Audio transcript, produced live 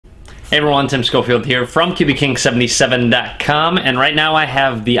Hey everyone, Tim Schofield here from CubeKing77.com, and right now I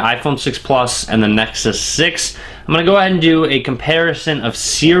have the iPhone 6 Plus and the Nexus 6. I'm going to go ahead and do a comparison of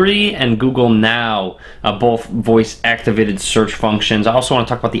Siri and Google Now, both voice-activated search functions. I also want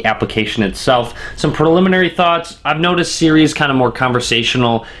to talk about the application itself. Some preliminary thoughts. I've noticed Siri is kind of more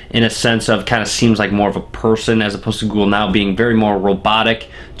conversational in a sense of kind of seems like more of a person, as opposed to Google Now being very more robotic.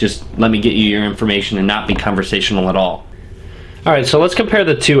 Just let me get you your information and not be conversational at all. Alright, so let's compare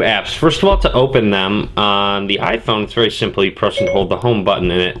the two apps. First of all, to open them, on the iPhone, it's very simple. You press and hold the home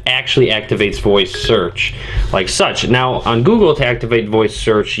button, and it actually activates voice search, like such. Now, on Google, to activate voice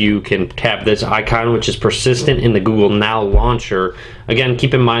search, you can tap this icon, which is persistent in the Google Now launcher. Again,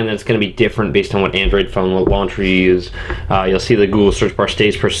 keep in mind that it's going to be different based on what Android phone, what launcher you use. You'll see the Google search bar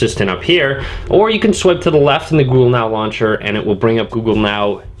stays persistent up here, or you can swipe to the left in the Google Now launcher, and it will bring up Google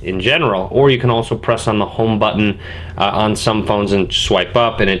Now in general, or you can also press on the home button on some phones and swipe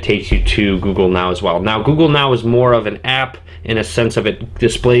up, and it takes you to Google Now as well. Now, Google Now is more of an app in a sense of it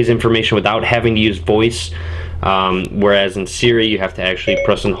displays information without having to use voice, whereas in Siri you have to actually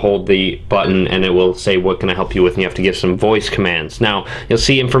press and hold the button and it will say what can I help you with, and you have to give some voice commands. Now, you'll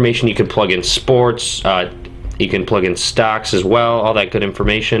see information you can plug in sports, you can plug in stocks as well, all that good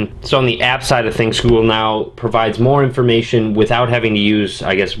information. So on the app side of things, Google Now provides more information without having to use,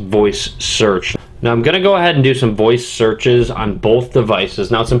 I guess, voice search. Now I'm going to go ahead and do some voice searches on both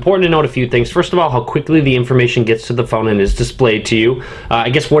devices. Now it's important to note a few things. First of all, how quickly the information gets to the phone and is displayed to you. I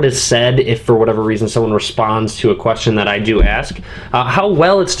guess what is said if for whatever reason someone responds to a question that I do ask. How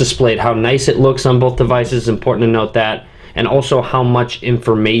well it's displayed, how nice it looks on both devices, important to note that. And also how much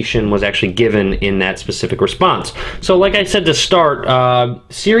information was actually given in that specific response. So like I said to start,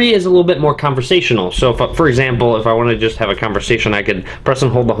 Siri is a little bit more conversational. So if, for example, if I want to just have a conversation, I could press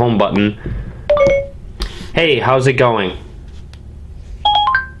and hold the home button. Hey, how's it going?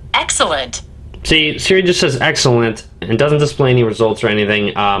 Excellent. See, Siri just says excellent and doesn't display any results or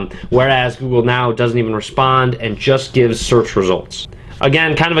anything, whereas Google Now doesn't even respond and just gives search results.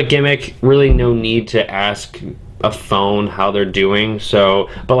 Again, kind of a gimmick, really no need to ask a phone how they're doing. So,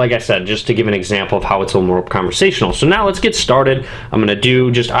 but like I said, just to give an example of how it's a little more conversational. So now let's get started. I'm gonna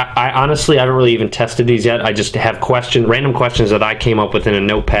do just, I honestly, I haven't really even tested these yet. I just have random questions that I came up with in a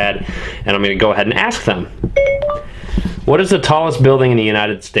notepad, and I'm gonna go ahead and ask them. What is the tallest building in the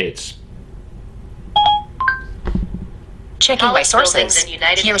United States? Checking my sources.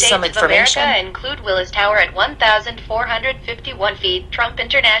 Here's some information. America include Willis Tower at 1,451 feet, Trump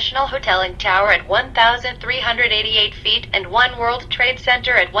International Hotel and Tower at 1,388 feet, and One World Trade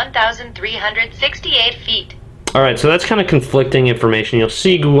Center at 1,368 feet. Alright, so that's kind of conflicting information. You'll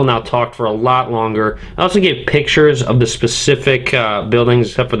see Google Now talked for a lot longer. I also gave pictures of the specific buildings,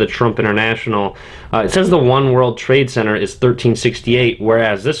 except for the Trump International. It says the One World Trade Center is 1368,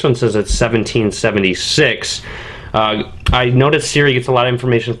 whereas this one says it's 1776. I noticed Siri gets a lot of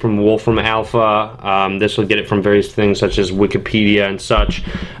information from Wolfram Alpha. This will get it from various things such as Wikipedia and such.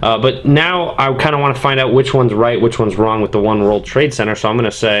 But now I kind of want to find out which one's right, which one's wrong with the One World Trade Center. So I'm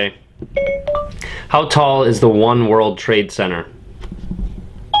going to say, how tall is the One World Trade Center?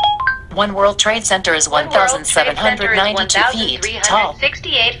 One World Trade Center is 1,792 feet tall.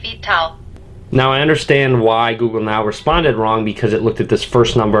 1,368 feet tall. Now I understand why Google Now responded wrong, because it looked at this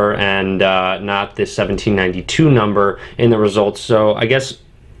first number and not this 1792 number in the results. So I guess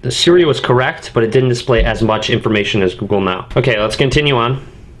the Siri was correct, but it didn't display as much information as Google Now. Okay, let's continue on.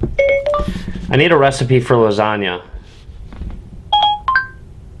 I need a recipe for lasagna.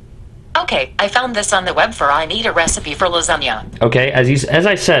 Okay, I found this on the web for I need a recipe for lasagna. Okay, as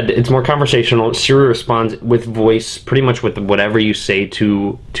I said, it's more conversational. Siri responds with voice, pretty much with whatever you say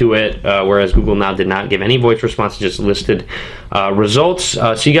to it, whereas Google Now did not give any voice response, just listed results.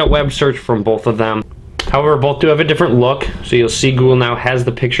 So you got web search from both of them. However, both do have a different look. So you'll see Google Now has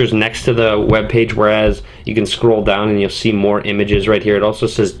the pictures next to the web page, whereas you can scroll down and you'll see more images right here. It also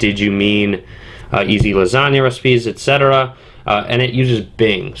says, did you mean easy lasagna recipes, etc. And it uses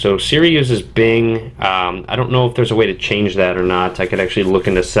Bing. So Siri uses Bing. I don't know if there's a way to change that or not. I could actually look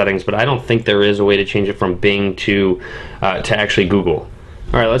into settings, but I don't think there is a way to change it from Bing to actually Google.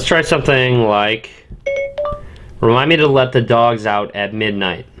 All right, let's try something like, remind me to let the dogs out at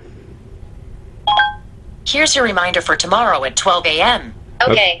midnight. Here's your reminder for tomorrow at 12 a.m.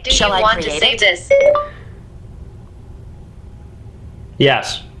 Okay, do you want to save this?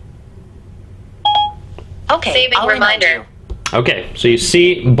 Yes. Okay, Saving I'll remind reminder. you. Okay, so you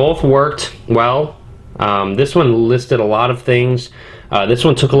see both worked well. This one listed a lot of things. This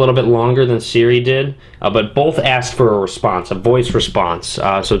one took a little bit longer than Siri did, but both asked for a response, a voice response.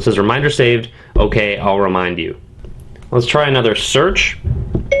 So it says reminder saved. Okay, I'll remind you. Let's try another search.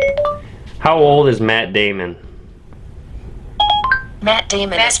 How old is Matt Damon? Matt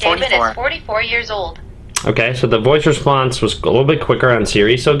Damon is 44. Damon is 44 years old. Okay, so the voice response was a little bit quicker on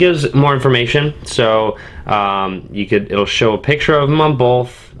Siri, so it gives more information. So it'll show a picture of him on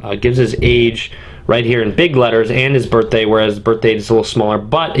both, gives his age right here in big letters and his birthday, whereas birthday is a little smaller,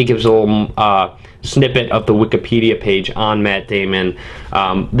 but it gives a little snippet of the Wikipedia page on Matt Damon.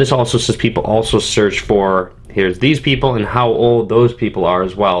 This also says people also search for, here's these people and how old those people are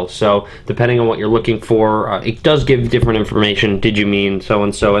as well. So depending on what you're looking for, it does give different information. Did you mean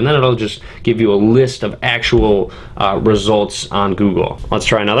so-and-so? And then it'll just give you a list of actual results on Google. Let's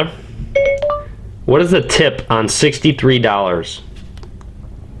try another. What is the tip on $63?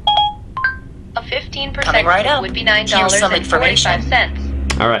 A 15% Coming right tip up. would be Here's some information. $9.45.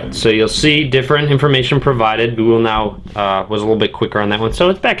 Alright, so you'll see different information provided. Google Now was a little bit quicker on that one, so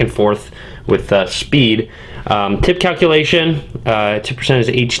it's back and forth with speed. Tip calculation, tip percent is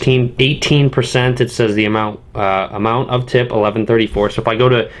 18%. It says the amount of tip, 1134. So if I go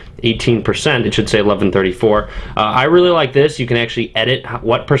to 18%, it should say 1134. I really like this. You can actually edit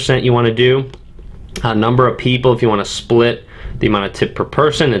what percent you want to do, number of people if you want to split the amount of tip per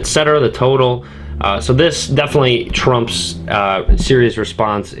person, etc., the total. So this definitely trumps Siri's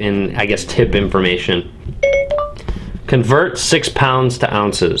response in, I guess, tip information. Convert 6 pounds to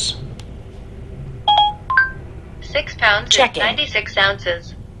ounces. 6 pounds Checking. is 96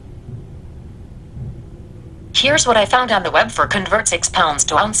 ounces. Here's what I found on the web for convert 6 pounds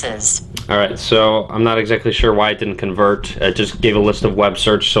to ounces. Alright, so I'm not exactly sure why it didn't convert. It just gave a list of web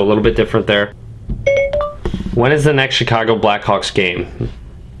search, so a little bit different there. When is the next Chicago Blackhawks game?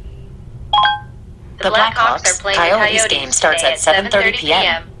 The Blackhawks are playing the Coyotes game starts at 7:30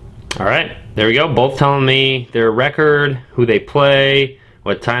 p.m. Alright, there we go. Both telling me their record, who they play,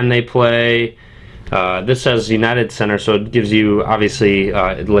 what time they play. This says United Center, so it gives you, obviously,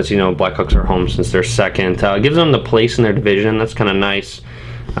 it lets you know Blackhawks are home since they're second. It gives them the place in their division. That's kind of nice.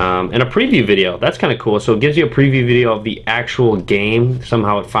 And a preview video. That's kind of cool. So it gives you a preview video of the actual game.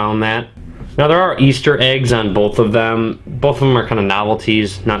 Somehow it found that. Now there are Easter eggs on both of them. Both of them are kind of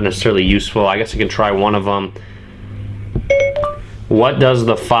novelties, not necessarily useful. I guess I can try one of them. What does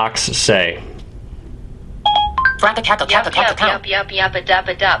the fox say? Yup.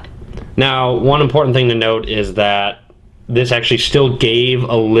 Now, one important thing to note is that this actually still gave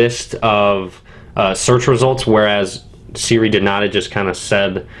a list of search results, whereas Siri did not. It just kind of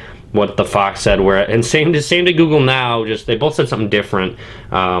said what the fox said. And same to Google Now. Just they both said something different.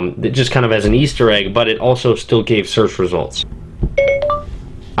 It just kind of as an Easter egg, but it also still gave search results.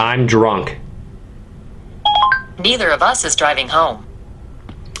 I'm drunk. Neither of us is driving home.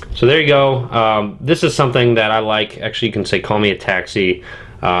 So there you go. This is something that I like. Actually, you can say call me a taxi,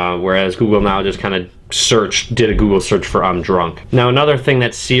 whereas Google Now just kind of did a Google search for I'm drunk. Now another thing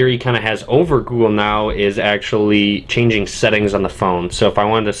that Siri kind of has over Google Now is actually changing settings on the phone. So if I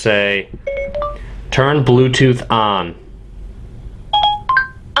wanted to say turn Bluetooth on.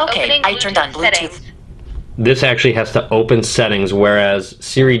 Okay, I turned on Bluetooth. Settings. This actually has to open settings, whereas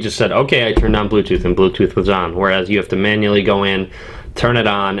Siri just said, okay, I turned on Bluetooth, and Bluetooth was on. Whereas you have to manually go in, turn it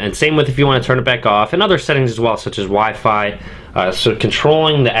on, and same with if you want to turn it back off, and other settings as well, such as Wi-Fi. So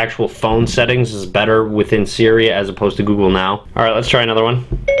controlling the actual phone settings is better within Siri as opposed to Google Now. All right, let's try another one.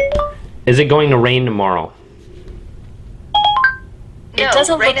 Is it going to rain tomorrow? It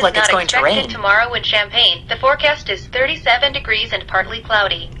doesn't rain look like it's going to rain. Tomorrow in Champaign. The forecast is 37 degrees and partly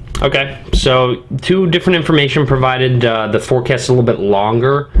cloudy. Okay, so two different information provided. The forecast is a little bit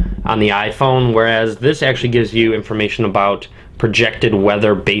longer on the iPhone, whereas this actually gives you information about projected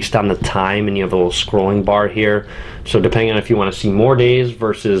weather based on the time, and you have a little scrolling bar here. So depending on if you want to see more days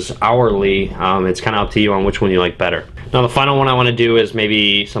versus hourly, it's kind of up to you on which one you like better. Now the final one I want to do is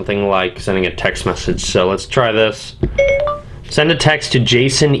maybe something like sending a text message. So let's try this. Send a text to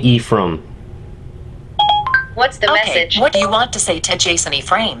Jason Ephraim. What's the message? What do you want to say to Jason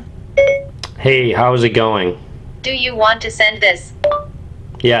Ephraim? Hey, how's it going? Do you want to send this?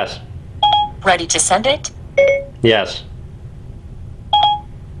 Yes. Ready to send it? Yes.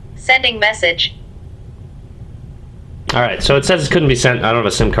 Sending message. Alright, so it says it couldn't be sent. I don't have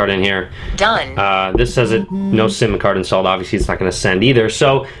a SIM card in here. Done. This says it no SIM card installed. Obviously, it's not going to send either.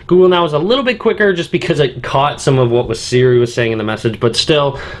 So Google Now is a little bit quicker just because it caught some of what Siri was saying in the message, but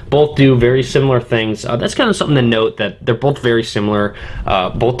still, both do very similar things. That's kind of something to note, that they're both very similar.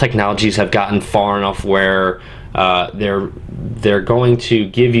 Both technologies have gotten far enough where they're going to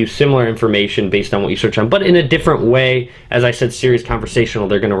give you similar information based on what you search on, but in a different way. As I said, Siri's conversational.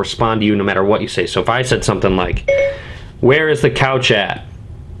 They're going to respond to you no matter what you say. So if I said something like, where is the couch at?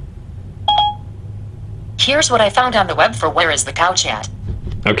 Here's what I found on the web for where is the couch at.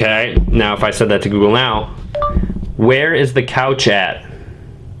 Okay, now if I said that to Google Now, where is the couch at?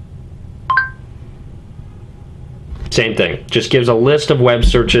 Same thing, just gives a list of web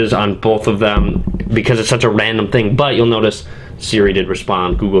searches on both of them because it's such a random thing, but you'll notice Siri did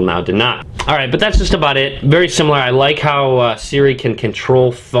respond, Google Now did not. All right, but that's just about it. Very similar. I like how Siri can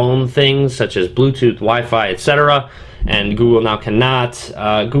control phone things such as Bluetooth, Wi-Fi, etc., and Google Now cannot.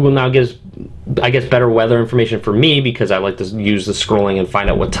 Google Now gives, I guess, better weather information for me because I like to use the scrolling and find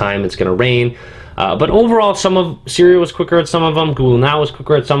out what time it's going to rain. But overall, Siri was quicker at some of them. Google Now was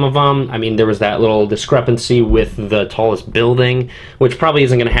quicker at some of them. I mean, there was that little discrepancy with the tallest building, which probably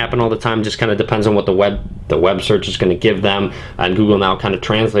isn't going to happen all the time. Just kind of depends on what the web search is going to give them. And Google Now kind of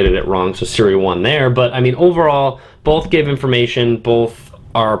translated it wrong, so Siri won there. But I mean, overall, both gave information. Both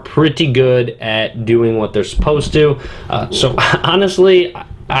are pretty good at doing what they're supposed to. So honestly,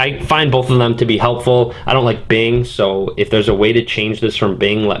 I find both of them to be helpful. I don't like Bing, so if there's a way to change this from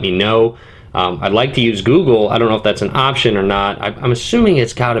Bing, let me know. I'd like to use Google. I don't know if that's an option or not. I'm assuming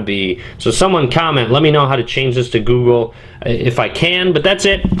it's got to be. So someone comment, let me know how to change this to Google if I can. But that's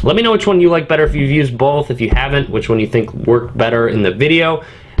it. Let me know which one you like better if you've used both. If you haven't, which one you think worked better in the video.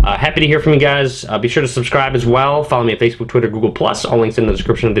 Happy to hear from you guys. Be sure to subscribe as well. Follow me on Facebook, Twitter, Google+. All links in the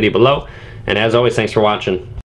description of the video below. And as always, thanks for watching.